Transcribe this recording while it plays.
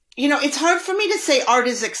it's hard for me to say art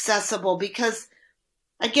is accessible because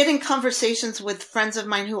I get in conversations with friends of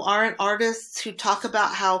mine who aren't artists who talk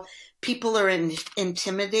about how people are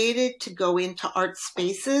intimidated to go into art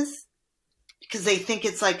spaces because they think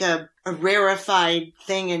it's like a rarefied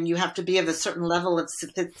thing and you have to be of a certain level of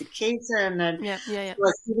sophistication. And yeah.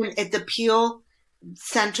 Even at the Peale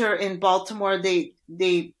Center in Baltimore, they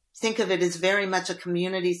think of it as very much a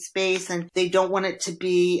community space, and they don't want it to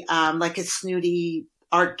be like a snooty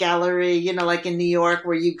art gallery, like in New York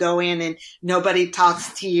where you go in and nobody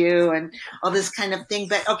talks to you and all this kind of thing.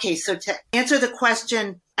 But okay, so to answer the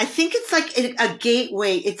question, I think it's like a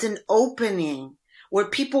gateway. It's an opening where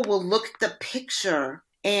people will look at the picture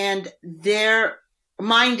and their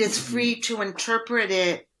mind is free to interpret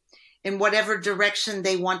it in whatever direction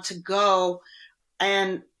they want to go.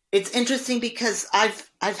 And it's interesting because I've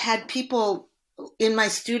had people in my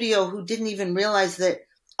studio who didn't even realize that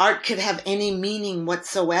art could have any meaning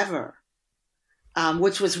whatsoever,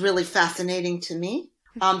 which was really fascinating to me,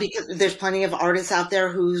 because there's plenty of artists out there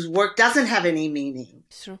whose work doesn't have any meaning.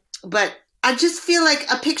 Sure. But I just feel like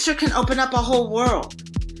a picture can open up a whole world.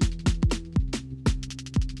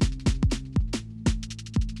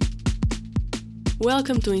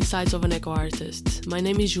 Welcome to Insights of an Eco Artist. My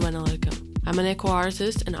name is Joana Alarcão. I'm an eco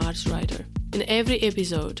artist and arts writer. In every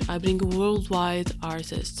episode, I bring worldwide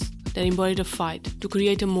artists that embody the fight to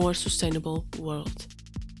create a more sustainable world.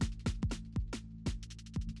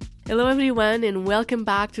 Hello everyone and welcome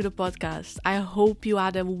back to the podcast. I hope you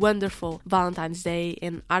had a wonderful Valentine's Day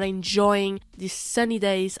and are enjoying these sunny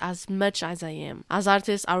days as much as I am. As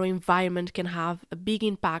artists, our environment can have a big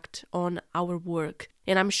impact on our work,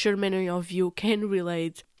 and I'm sure many of you can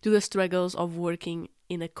relate to the struggles of working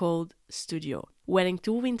in a cold studio. Wearing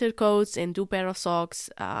 2 winter coats and 2 pair of socks,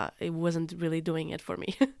 it wasn't really doing it for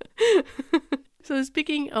me. So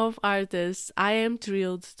speaking of artists, I am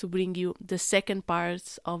thrilled to bring you the second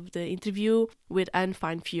part of the interview with Anna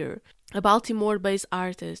Fine Foer, a Baltimore-based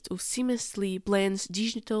artist who seamlessly blends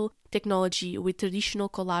digital technology with traditional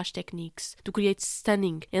collage techniques to create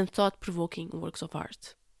stunning and thought-provoking works of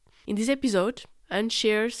art. In this episode, Anne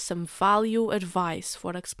shares some value advice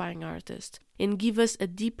for aspiring artists and give us a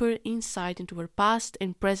deeper insight into her past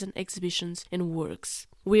and present exhibitions and works.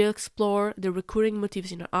 We'll explore the recurring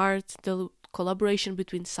motifs in her art, the collaboration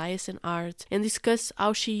between science and art, and discuss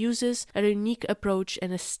how she uses a unique approach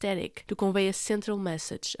and aesthetic to convey a central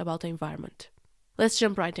message about the environment. Let's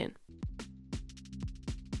jump right in.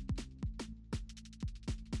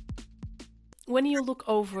 When you look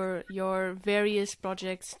over your various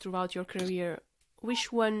projects throughout your career,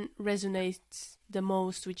 which one resonates the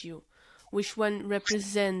most with you? Which one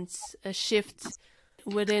represents a shift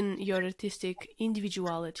within your artistic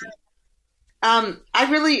individuality?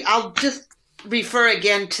 I'll just refer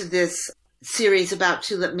again to this series about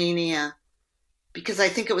Tulip Mania because I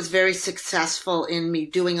think it was very successful in me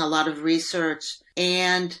doing a lot of research,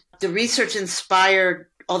 and the research inspired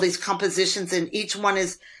all these compositions, and each one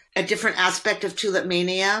is a different aspect of Tulip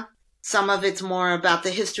Mania. Some of it's more about the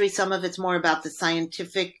history, some of it's more about the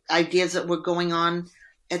scientific ideas that were going on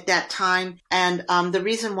at that time. And the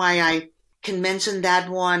reason why I can mention that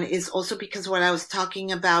one is also because what I was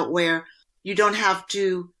talking about, where you don't have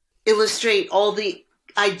to illustrate all the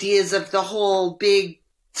ideas of the whole big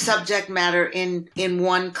subject matter in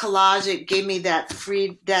one collage. It gave me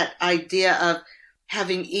that idea of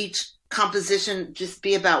having each composition just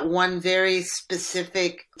be about one very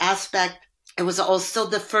specific aspect. It was also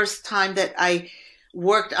the first time that I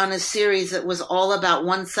worked on a series that was all about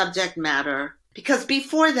one subject matter. Because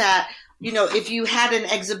before that, if you had an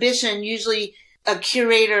exhibition, usually a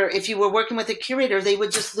curator, if you were working with a curator, they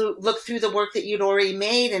would just look through the work that you'd already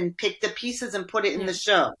made and pick the pieces and put it in the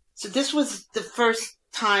show. So this was the first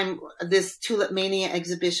time, this Tulip Mania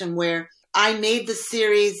exhibition, where I made the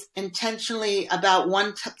series intentionally about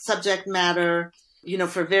one subject matter,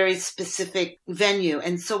 for a very specific venue.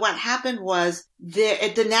 And so what happened was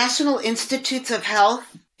at the National Institutes of Health,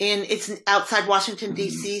 it's outside Washington,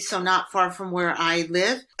 D.C., so not far from where I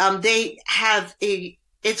live. They have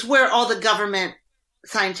it's where all the government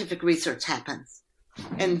scientific research happens.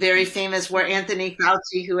 And very famous, where Anthony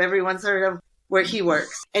Fauci, who everyone's heard of, where he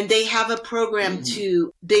works. And they have a program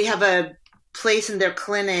they have a place in their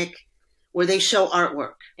clinic where they show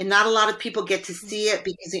artwork. And not a lot of people get to see it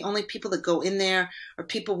because the only people that go in there are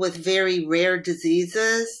people with very rare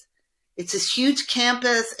diseases. It's this huge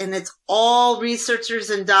campus and it's all researchers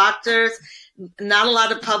and doctors. Not a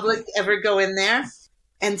lot of public ever go in there.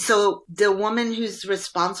 And so the woman who's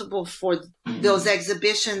responsible for those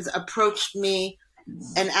exhibitions approached me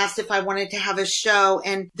and asked if I wanted to have a show.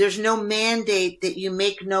 And there's no mandate that you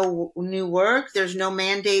make no new work. There's no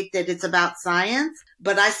mandate that it's about science.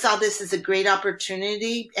 But I saw this as a great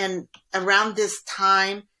opportunity. And around this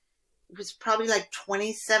time, it was probably like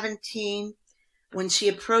 2017, when she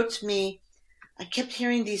approached me, I kept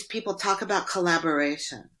hearing these people talk about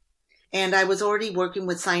collaboration. And I was already working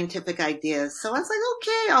with scientific ideas. So I was like,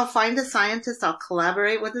 okay, I'll find a scientist. I'll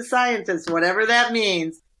collaborate with a scientist, whatever that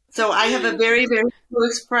means. So I have a very, very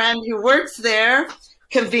close friend who works there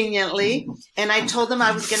conveniently. And I told him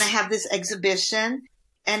I was going to have this exhibition.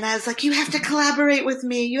 And I was like, you have to collaborate with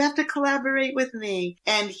me. You have to collaborate with me.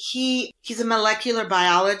 And he's a molecular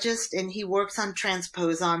biologist, and he works on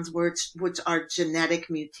transposons, which are genetic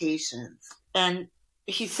mutations. And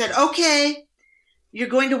he said, okay, you're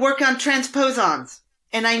going to work on transposons.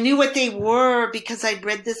 And I knew what they were because I'd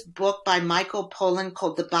read this book by Michael Pollan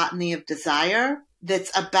called The Botany of Desire,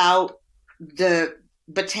 that's about the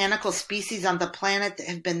botanical species on the planet that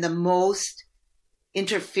have been the most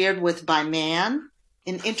interfered with by man.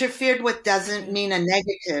 And interfered with doesn't mean a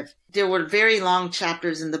negative. There were very long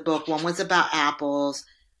chapters in the book. One was about apples.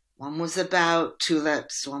 One was about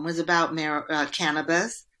tulips. One was about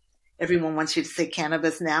cannabis. Everyone wants you to say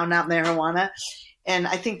cannabis now, not marijuana. And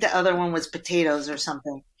I think the other one was potatoes or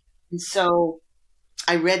something. And so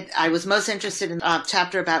I was most interested in a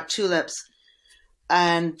chapter about tulips.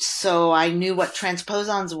 And so I knew what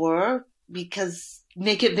transposons were because,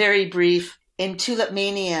 make it very brief, in tulip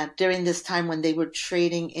mania, during this time when they were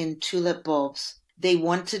trading in tulip bulbs, they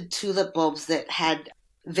wanted tulip bulbs that had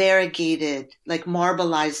variegated, like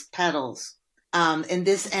marbleized petals. And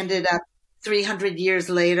this ended up 300 years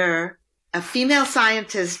later. A female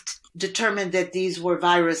scientist determined that these were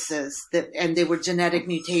viruses, and they were genetic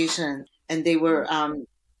mutations, and they were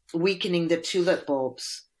weakening the tulip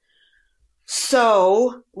bulbs.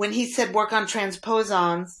 So when he said work on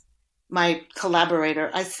transposons, my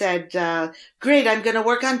collaborator, I said, great, I'm going to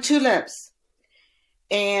work on tulips.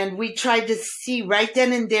 And we tried to see right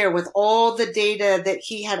then and there, with all the data that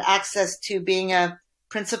he had access to, being a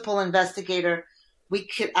principal investigator,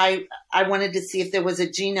 I wanted to see if there was a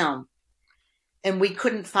genome. And we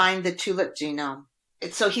couldn't find the tulip genome.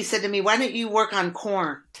 And so he said to me, why don't you work on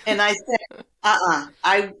corn? And I said,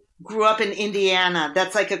 I grew up in Indiana.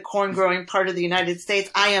 That's like a corn growing part of the United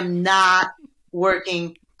States. I am not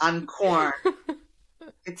working on corn.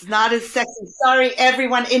 It's not as sexy. Sorry,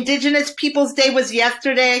 everyone. Indigenous Peoples Day was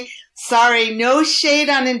yesterday. Sorry, no shade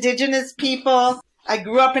on Indigenous people. I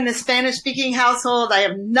grew up in a Spanish-speaking household. I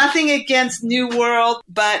have nothing against New World,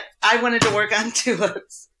 but I wanted to work on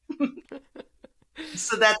tulips.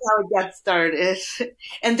 So that's how it got started.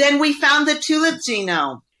 And then we found the tulip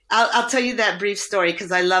genome. I'll tell you that brief story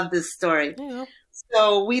because I love this story. Yeah.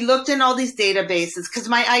 So we looked in all these databases because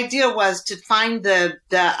my idea was to find the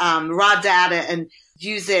raw data and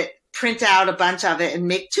use it, print out a bunch of it, and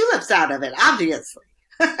make tulips out of it, obviously.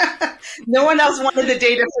 No one else wanted the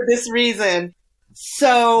data for this reason.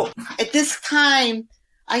 So at this time,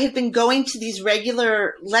 I had been going to these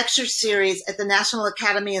regular lecture series at the National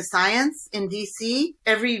Academy of Science in DC.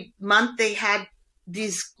 Every month they had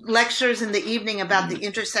these lectures in the evening about the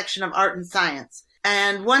intersection of art and science.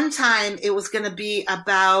 And one time it was going to be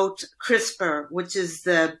about CRISPR, which is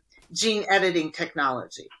the gene editing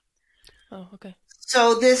technology. Oh, okay.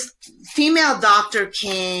 So this female doctor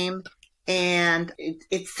came, and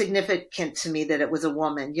it's significant to me that it was a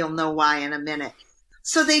woman. You'll know why in a minute.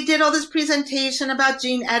 So they did all this presentation about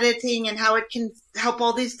gene editing and how it can help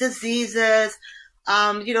all these diseases,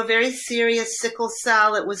 very serious sickle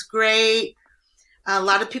cell. It was great. A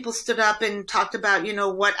lot of people stood up and talked about,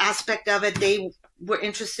 what aspect of it they were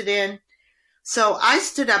interested in. So I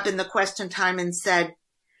stood up in the question time and said,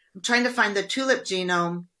 I'm trying to find the tulip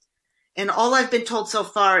genome. And all I've been told so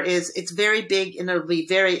far is it's very big and it'll be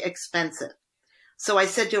very expensive. So I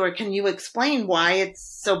said to her, can you explain why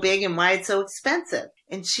it's so big and why it's so expensive?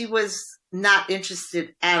 And she was not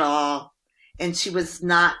interested at all. And she was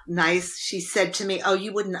not nice. She said to me, oh,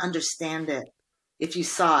 you wouldn't understand it if you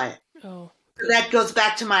saw it. Oh. So that goes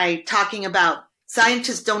back to my talking about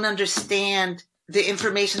scientists don't understand the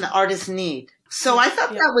information that artists need. So I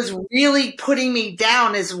thought that was really putting me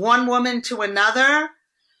down as one woman to another.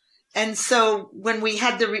 And so when we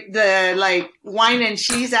had the wine and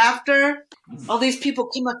cheese after, all these people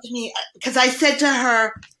came up to me because I said to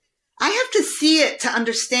her, I have to see it to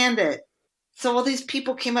understand it. So all these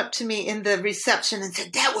people came up to me in the reception and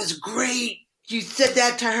said, that was great. You said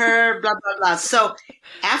that to her, blah, blah, blah. So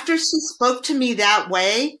after she spoke to me that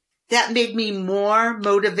way, that made me more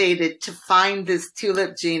motivated to find this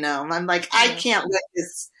tulip genome. I'm like, I can't let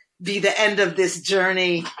this be the end of this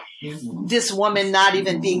journey. This woman not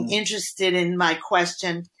even being interested in my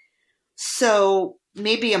question. So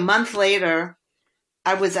maybe a month later,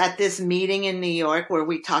 I was at this meeting in New York where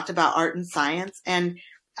we talked about art and science, and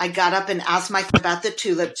I got up and asked Mike about the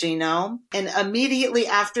tulip genome. And immediately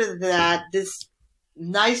after that, this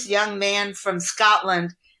nice young man from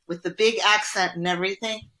Scotland with the big accent and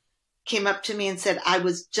everything came up to me and said, I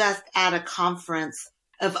was just at a conference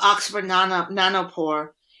of Oxford Nanopore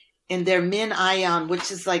in their Min Ion,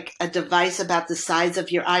 which is like a device about the size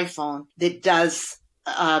of your iPhone that does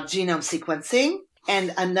genome sequencing.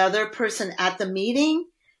 And another person at the meeting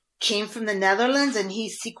came from the Netherlands and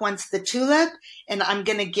he sequenced the tulip, and I'm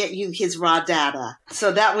going to get you his raw data.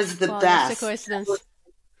 So that was the best. That's a coincidence.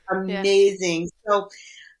 Amazing. Yeah.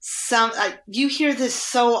 So you hear this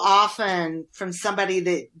so often from somebody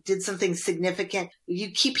that did something significant.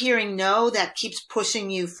 You keep hearing no, that keeps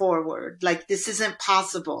pushing you forward. Like, this isn't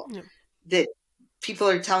possible. Yeah. That people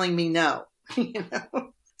are telling me no. You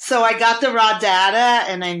know? So I got the raw data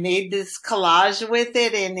and I made this collage with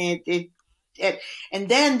it, and and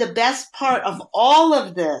then the best part of all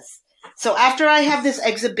of this. So after I have this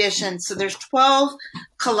exhibition, so there's 12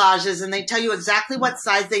 collages, and they tell you exactly what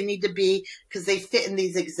size they need to be because they fit in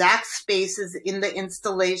these exact spaces in the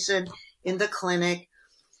installation, in the clinic.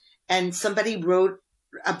 And somebody wrote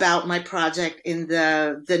about my project in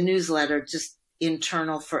the newsletter, just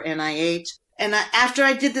internal for NIH. And after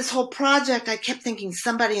I did this whole project, I kept thinking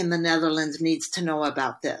somebody in the Netherlands needs to know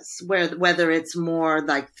about this, whether it's more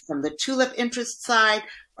like from the tulip interest side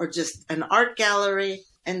or just an art gallery.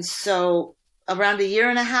 And so around a year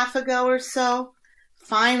and a half ago or so,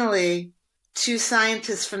 finally, 2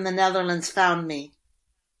 scientists from the Netherlands found me.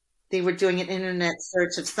 They were doing an internet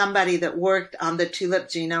search of somebody that worked on the tulip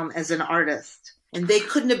genome as an artist. And they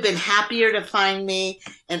couldn't have been happier to find me.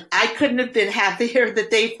 And I couldn't have been happier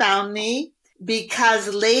that they found me,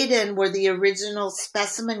 because Leiden, where the original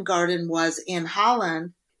specimen garden was in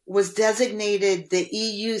Holland, was designated the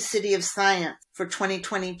EU City of Science for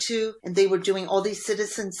 2022. And they were doing all these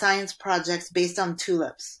citizen science projects based on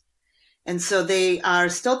tulips. And so they are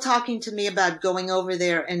still talking to me about going over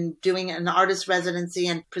there and doing an artist residency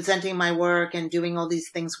and presenting my work and doing all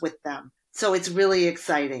these things with them. So it's really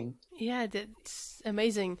exciting. Yeah, that's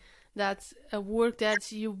amazing. That's a work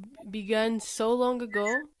that you began so long ago,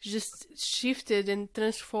 just shifted and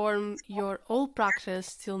transformed your whole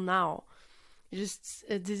practice till now. Just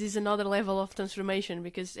this is another level of transformation,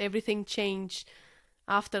 because everything changed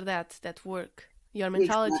after that work. Your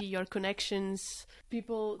mentality, your connections,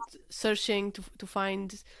 people searching to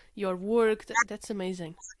find your work. That's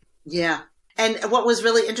amazing. Yeah. And what was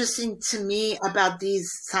really interesting to me about these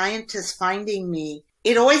scientists finding me,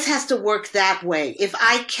 it always has to work that way. If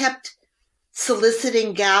I kept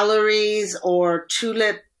soliciting galleries or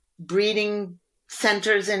tulip breeding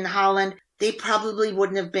centers in Holland, they probably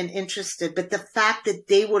wouldn't have been interested. But the fact that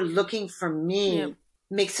they were looking for me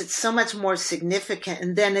makes it so much more significant.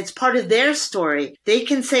 And then it's part of their story. They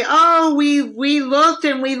can say, oh, we looked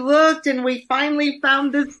and we finally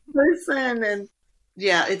found this person. And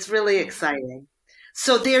yeah, it's really exciting.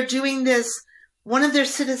 So they're doing this. One of their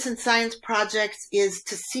citizen science projects is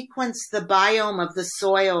to sequence the biome of the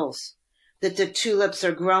soils that the tulips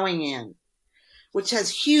are growing in, which has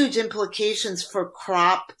huge implications for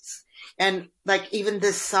crops. And like even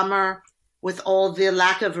this summer, with all the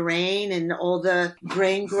lack of rain in all the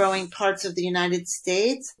grain growing parts of the United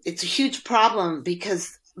States, it's a huge problem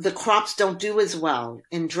because the crops don't do as well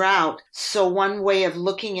in drought. So one way of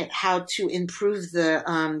looking at how to improve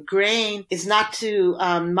the grain is not to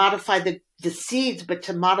modify the seeds, but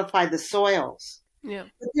to modify the soils. Yeah.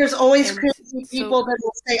 But there's always crazy people that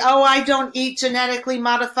will say, oh, I don't eat genetically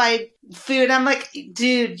modified food. I'm like,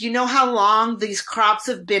 dude, you know how long these crops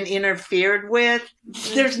have been interfered with?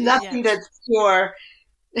 There's nothing that's pure.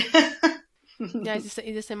 Yeah, it's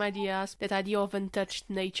the same idea, that idea of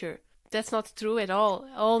untouched nature. That's not true at all.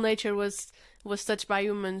 All nature was touched by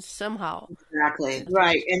humans somehow. Exactly.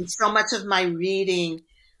 Right. And so much of my reading,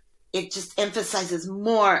 it just emphasizes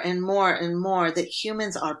more and more and more that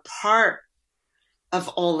humans are part of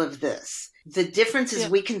all of this. The difference is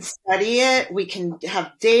we can study it, we can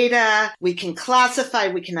have data, we can classify,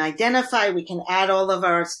 we can identify, we can add all of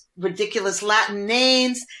our ridiculous Latin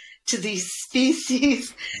names to these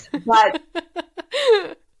species. But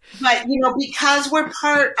you know, because we're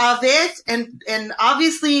part of it, and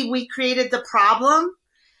obviously we created the problem,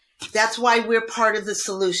 that's why we're part of the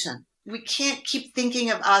solution. We can't keep thinking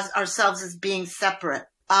of ourselves as being separate.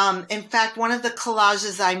 In fact, one of the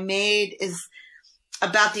collages I made is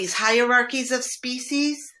about these hierarchies of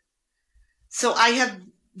species. So I have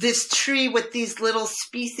this tree with these little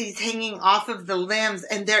species hanging off of the limbs,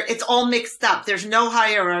 and it's all mixed up. There's no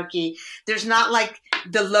hierarchy. There's not like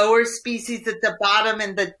the lower species at the bottom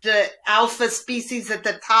and the alpha species at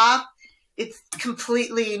the top. It's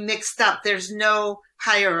completely mixed up. There's no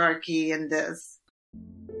hierarchy in this.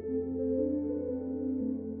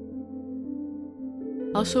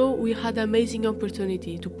 Also, we had the amazing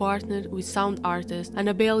opportunity to partner with sound artist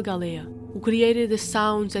Anna Galea, who created the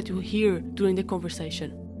sounds that you hear during the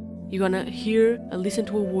conversation. You're gonna hear and listen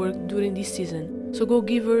to her work during this season, so go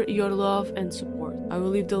give her your love and support. I will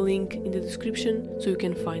leave the link in the description so you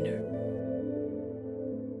can find her.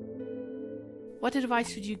 What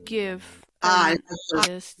advice would you give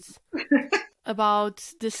artists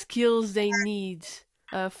about the skills they need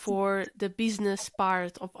for the business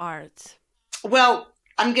part of art? Well,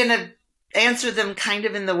 I'm going to answer them kind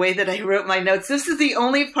of in the way that I wrote my notes. This is the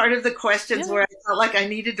only part of the questions where I felt like I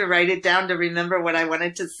needed to write it down to remember what I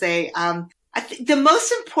wanted to say. I think the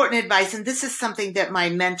most important advice, and this is something that my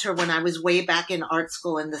mentor when I was way back in art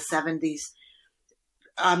school in the 70s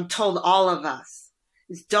told all of us,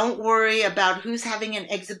 is don't worry about who's having an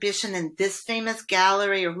exhibition in this famous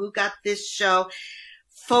gallery or who got this show.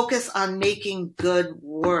 Focus on making good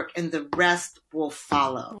work and the rest will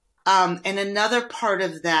follow. And another part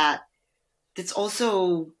of that that's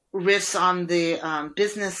also riffs on the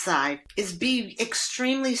business side is be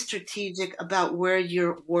extremely strategic about where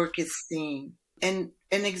your work is seen. And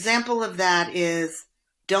an example of that is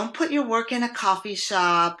don't put your work in a coffee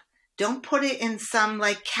shop. Don't put it in some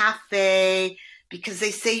like cafe because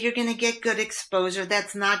they say you're going to get good exposure.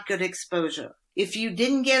 That's not good exposure. If you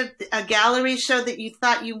didn't get a gallery show that you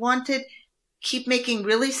thought you wanted, keep making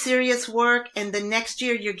really serious work. And the next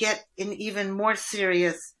year you get an even more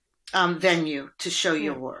serious venue to show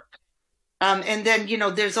your work. And then,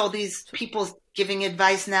 there's all these people giving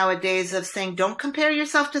advice nowadays of saying, don't compare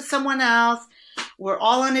yourself to someone else. We're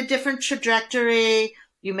all on a different trajectory.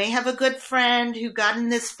 You may have a good friend who got in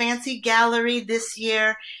this fancy gallery this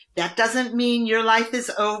year. That doesn't mean your life is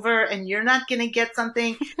over and you're not going to get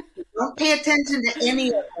something. Don't pay attention to any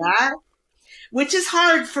of that, which is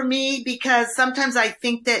hard for me because sometimes I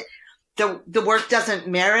think that the work doesn't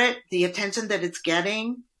merit the attention that it's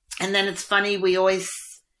getting. And then it's funny, we always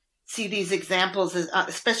see these examples,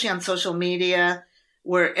 especially on social media,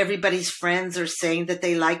 where everybody's friends are saying that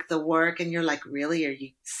they like the work. And you're like, really? Are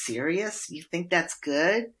you serious? You think that's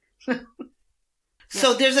good?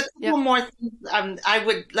 So there's a couple more things I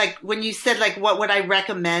would like when you said, like, what would I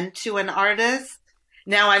recommend to an artist?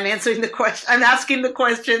 Now I'm answering the question. I'm asking the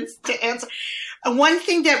questions to answer. And one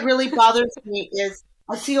thing that really bothers me is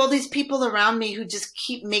I see all these people around me who just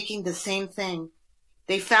keep making the same thing.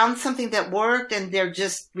 They found something that worked and they're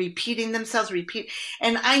just repeating themselves,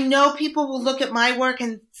 And I know people will look at my work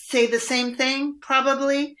and say the same thing,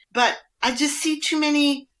 probably, but I just see too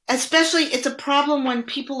many, especially it's a problem when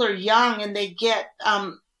people are young and they get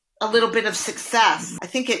a little bit of success. I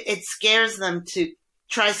think it scares them to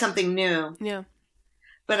try something new. Yeah.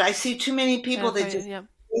 But I see too many people that just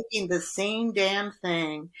making the same damn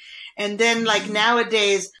thing. And then like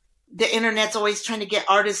nowadays, the internet's always trying to get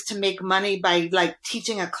artists to make money by like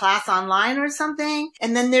teaching a class online or something.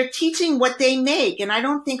 And then they're teaching what they make. And I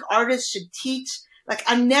don't think artists should teach. Like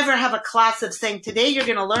I never have a class of saying, today you're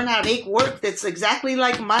going to learn how to make work that's exactly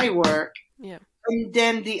like my work. Yeah. And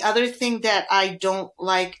then the other thing that I don't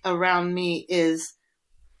like around me is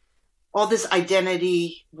all this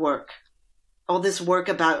identity work. All this work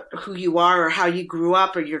about who you are or how you grew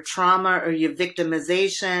up or your trauma or your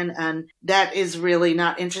victimization. And that is really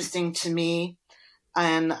not interesting to me.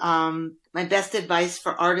 And my best advice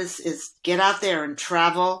for artists is get out there and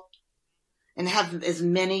travel and have as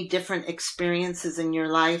many different experiences in your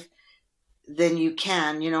life than you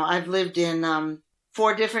can. I've lived in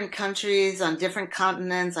 4 different countries on different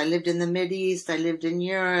continents. I lived in the Mideast. I lived in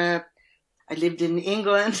Europe. I lived in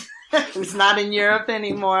England. Who's not in Europe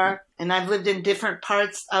anymore. And I've lived in different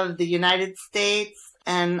parts of the United States.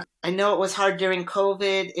 And I know it was hard during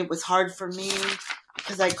COVID. It was hard for me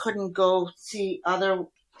because I couldn't go see other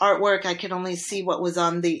artwork. I could only see what was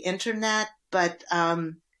on the internet. But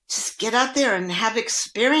just get out there and have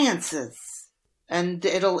experiences. And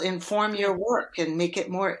it'll inform your work and make it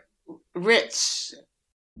more rich.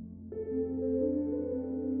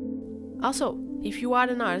 Also, if you are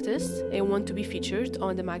an artist and want to be featured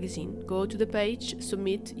on the magazine, go to the page,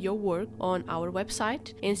 submit your work on our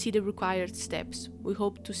website and see the required steps. We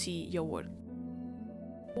hope to see your work.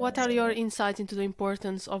 What are your insights into the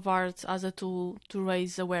importance of art as a tool to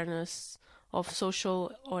raise awareness of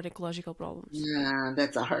social or ecological problems? Yeah,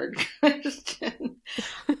 that's a hard question.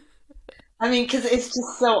 I mean, because it's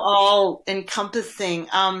just so all encompassing.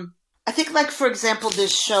 I think, like, for example,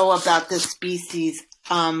 this show about the species,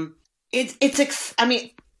 I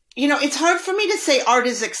mean, it's hard for me to say art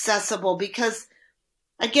is accessible because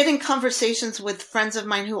I get in conversations with friends of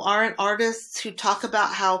mine who aren't artists who talk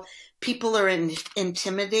about how people are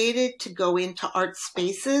intimidated to go into art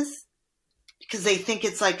spaces because they think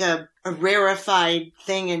it's like a rarefied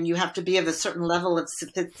thing and you have to be of a certain level of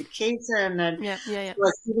sophistication. And Yeah.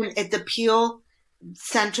 even at the Peale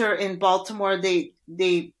Center in Baltimore, they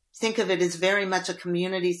think of it as very much a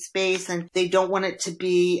community space, and they don't want it to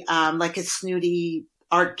be like a snooty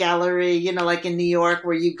art gallery, like in New York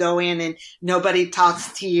where you go in and nobody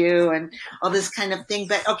talks to you and all this kind of thing.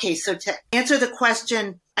 But okay, so to answer the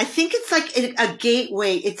question, I think it's like a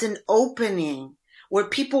gateway. It's an opening where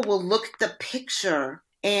people will look at the picture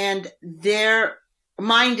and their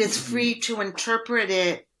mind is free to interpret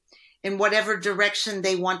it in whatever direction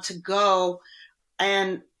they want to go.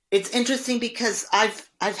 And it's interesting because I've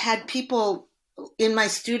had people in my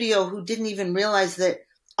studio who didn't even realize that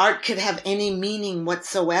art could have any meaning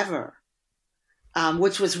whatsoever,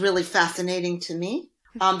 which was really fascinating to me,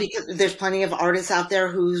 because there's plenty of artists out there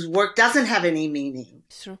whose work doesn't have any meaning.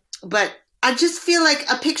 Sure. But I just feel like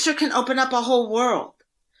a picture can open up a whole world,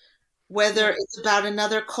 whether it's about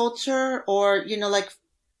another culture or, like,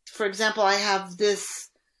 for example, I have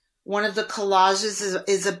one of the collages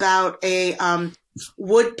is about a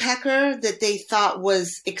woodpecker that they thought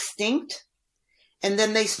was extinct. And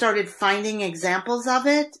then they started finding examples of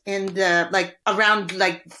it in around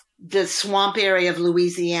the swamp area of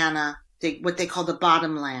Louisiana, what they call the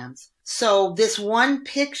bottomlands. So this one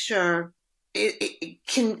picture, it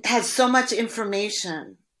has so much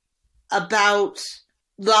information about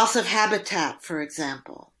loss of habitat, for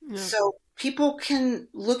example. Yeah. So people can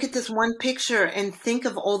look at this one picture and think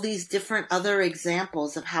of all these different other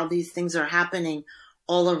examples of how these things are happening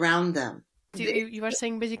all around them. You are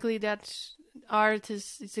saying basically that art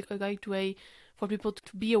is a great way for people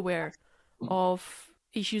to be aware of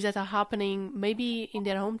issues that are happening maybe in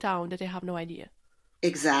their hometown that they have no idea.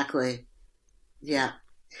 Exactly. Yeah.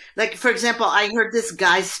 Like, for example, I heard this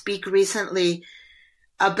guy speak recently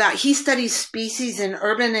about, he studies species in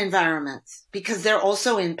urban environments because they're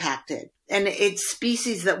also impacted. And it's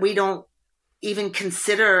species that we don't even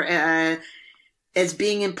consider as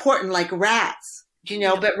being important, like rats.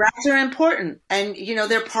 But rats are important, and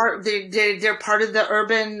they're part of the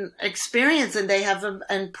urban experience, and they have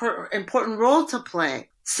an important role to play.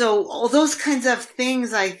 So all those kinds of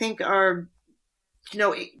things, I think, are,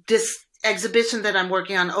 this exhibition that I'm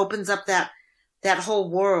working on opens up that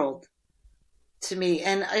whole world to me,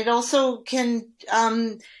 and it also can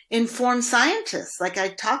inform scientists, like I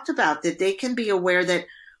talked about, that they can be aware that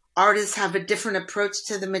artists have a different approach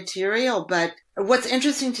to the material. But what's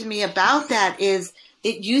interesting to me about that is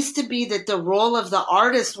it used to be that the role of the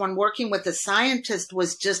artist when working with the scientist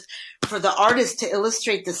was just for the artist to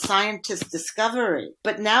illustrate the scientist's discovery.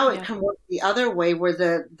 But now it can work the other way, where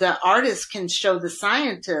the artist can show the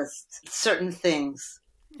scientist certain things.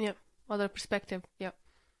 Yep, other perspective. Yep.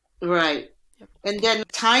 Right. Yep. And then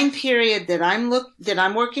time period that I'm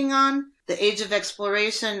working on, the age of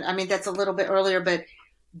exploration, I mean, that's a little bit earlier, but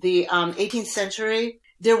the 18th century,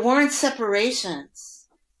 there weren't separations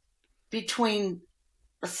between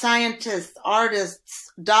scientists,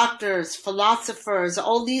 artists, doctors, philosophers.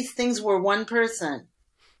 All these things were one person.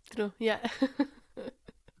 True, yeah.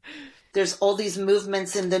 There's all these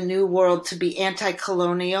movements in the New World to be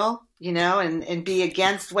anti-colonial, and be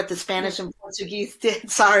against what the Spanish and Portuguese did.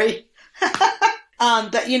 Sorry.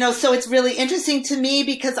 But, so it's really interesting to me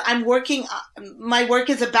because my work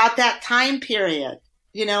is about that time period.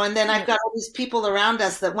 And then I've got all these people around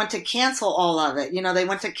us that want to cancel all of it. They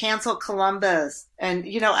want to cancel Columbus. And,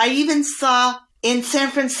 I even saw in San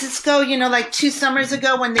Francisco, like 2 summers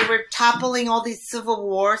ago when they were toppling all these Civil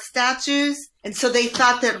War statues. And so they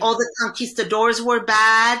thought that all the conquistadors were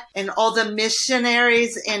bad and all the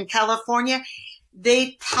missionaries in California.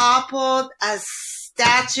 They toppled a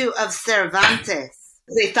statue of Cervantes.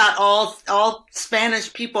 They thought all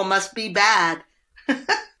Spanish people must be bad.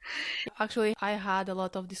 Actually, I had a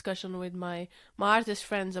lot of discussion with my artist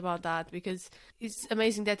friends about that, because it's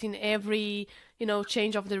amazing that in every,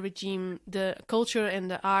 change of the regime, the culture and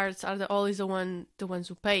the arts are always the ones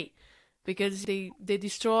who pay, because they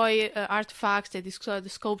destroy artifacts, they destroy the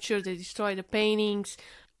sculpture, they destroy the paintings.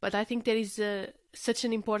 But I think there is such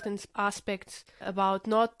an important aspect about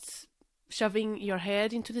not shoving your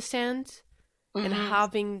head into the sand and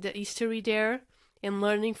having the history there and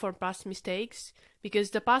learning from past mistakes.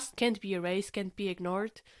 Because the past can't be erased, can't be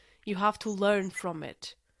ignored. You have to learn from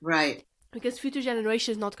it. Right. Because future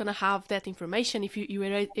generation is not going to have that information if you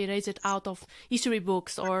erase it out of history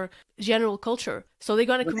books or general culture. So they're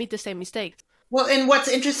going to commit the same mistake. Well, and what's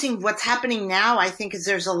interesting, what's happening now, I think, is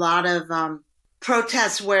there's a lot of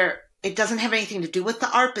protests where it doesn't have anything to do with the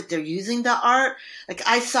art, but they're using the art. Like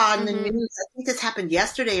I saw in the news, I think this happened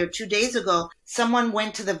yesterday or 2 days ago, someone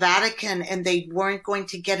went to the Vatican and they weren't going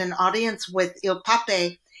to get an audience with Il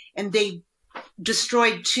Pape, and they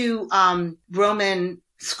destroyed 2 Roman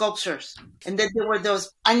sculptures. And then there were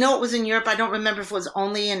those, I know it was in Europe, I don't remember if it was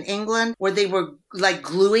only in England, where they were like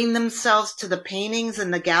gluing themselves to the paintings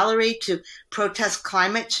in the gallery to protest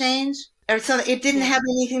climate change. Or so it didn't have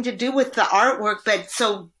anything to do with the artwork, but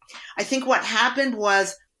so I think what happened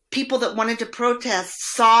was people that wanted to protest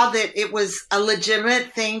saw that it was a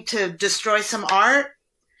legitimate thing to destroy some art.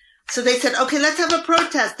 So they said, okay, let's have a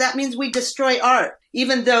protest. That means we destroy art,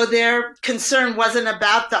 even though their concern wasn't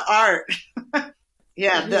about the art.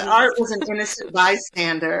 Yeah, the art was an innocent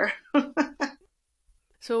bystander.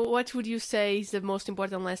 So what would you say is the most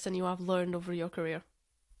important lesson you have learned over your career?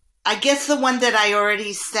 I guess the one that I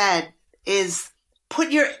already said is put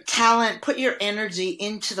your talent, put your energy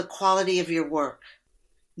into the quality of your work,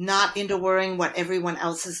 not into worrying what everyone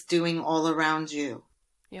else is doing all around you.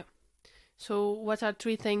 Yeah. So what are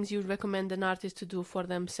 3 things you'd recommend an artist to do for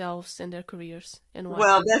themselves and their careers, and why?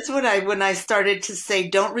 Well, that's what when I started to say,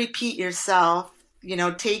 don't repeat yourself,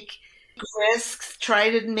 take risks,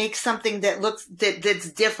 try to make something that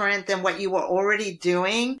that's different than what you were already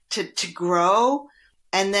doing to grow.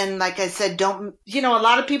 And then, like I said, a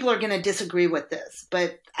lot of people are going to disagree with this,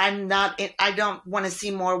 but I don't want to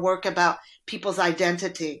see more work about people's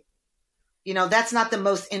identity. That's not the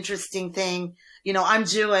most interesting thing. I'm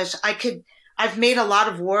Jewish. I've made a lot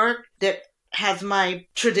of work that has my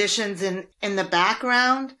traditions in the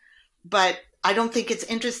background, but I don't think it's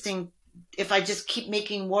interesting if I just keep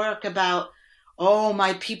making work about, oh,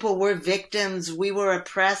 my people were victims. We were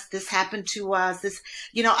oppressed. This happened to us.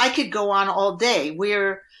 I could go on all day.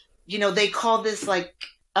 They call this like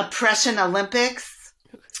oppression Olympics.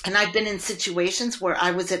 And I've been in situations where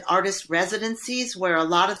I was at artist residencies where a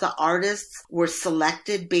lot of the artists were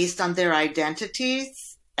selected based on their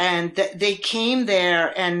identities. And they came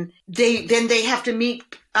there and then they have to meet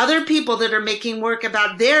other people that are making work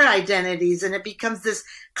about their identities. And it becomes this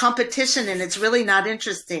competition, and it's really not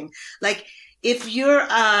interesting. Like, if you're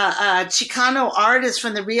a Chicano artist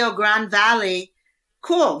from the Rio Grande Valley,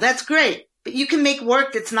 cool, that's great. But you can make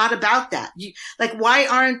work that's not about that. Why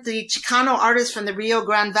aren't the Chicano artists from the Rio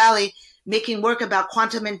Grande Valley making work about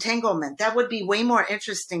quantum entanglement? That would be way more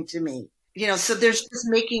interesting to me. So there's just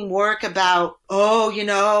making work about,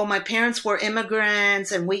 my parents were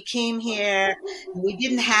immigrants and we came here and we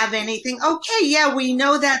didn't have anything. Okay, yeah, we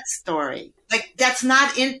know that story.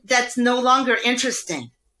 That's no longer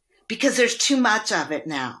interesting, because there's too much of it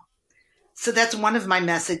now. So that's one of my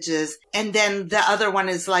messages. And then the other one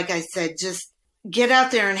is, like I said, just get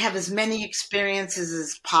out there and have as many experiences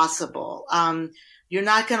as possible. You're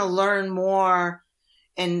not going to learn more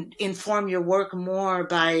and inform your work more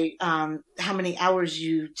by how many hours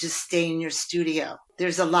you just stay in your studio.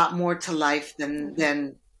 There's a lot more to life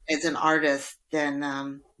than as an artist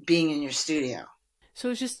than being in your studio.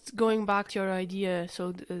 So just going back to your idea,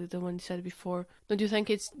 so the one you said before, don't you think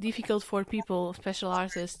it's difficult for people, special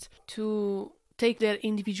artists, to take their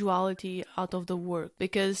individuality out of the work?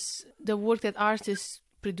 Because the work that artists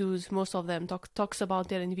produce, most of them talks about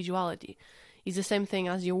their individuality. It's the same thing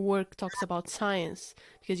as your work talks about science,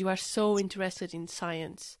 because you are so interested in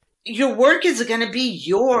science. Your work is going to be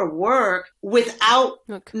your work without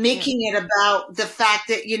making it about the fact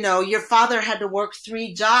that, your father had to work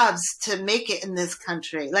 3 jobs to make it in this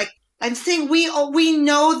country. Like I'm saying, we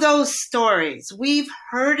know those stories. We've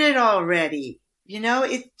heard it already.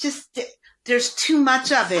 There's too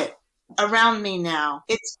much of it around me now.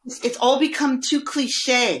 It's all become too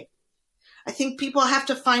cliche. I think people have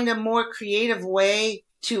to find a more creative way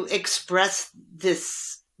to express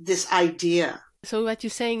this idea. So what you're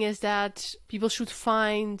saying is that people should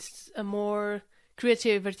find a more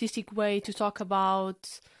creative, artistic way to talk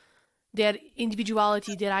about their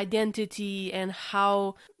individuality, their identity, and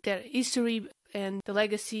how their history and the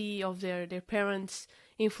legacy of their parents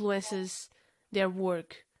influences their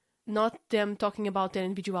work. Not them talking about their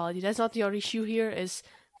individuality. That's not your issue here, is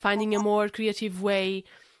finding a more creative way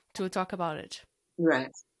to talk about it.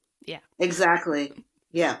 Right. Yeah. Exactly.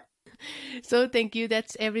 Yeah. So thank you.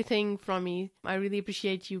 That's everything from me. I really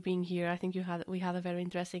appreciate you being here. I think we had a very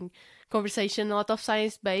interesting conversation, a lot of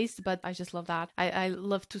science based, but I just love that. I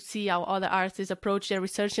love to see how other artists approach their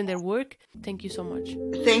research and their work. Thank you so much.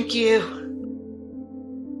 Thank you.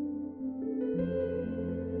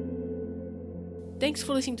 Thanks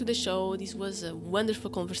for listening to the show. This was a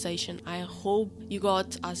wonderful conversation. I hope you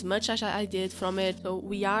got as much as I did from it. So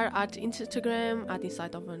we are at Instagram at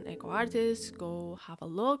Insight of an Eco Artist. Go have a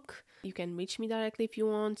look. You can reach me directly if you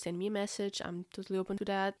want. Send me a message. I'm totally open to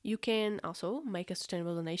that. You can also make a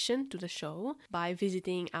sustainable donation to the show by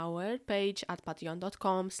visiting our page at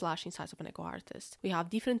patreon.com/Insights of an Eco Artist. We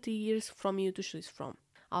have different tiers from you to choose from.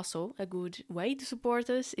 Also, a good way to support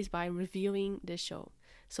us is by reviewing the show.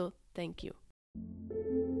 So thank you.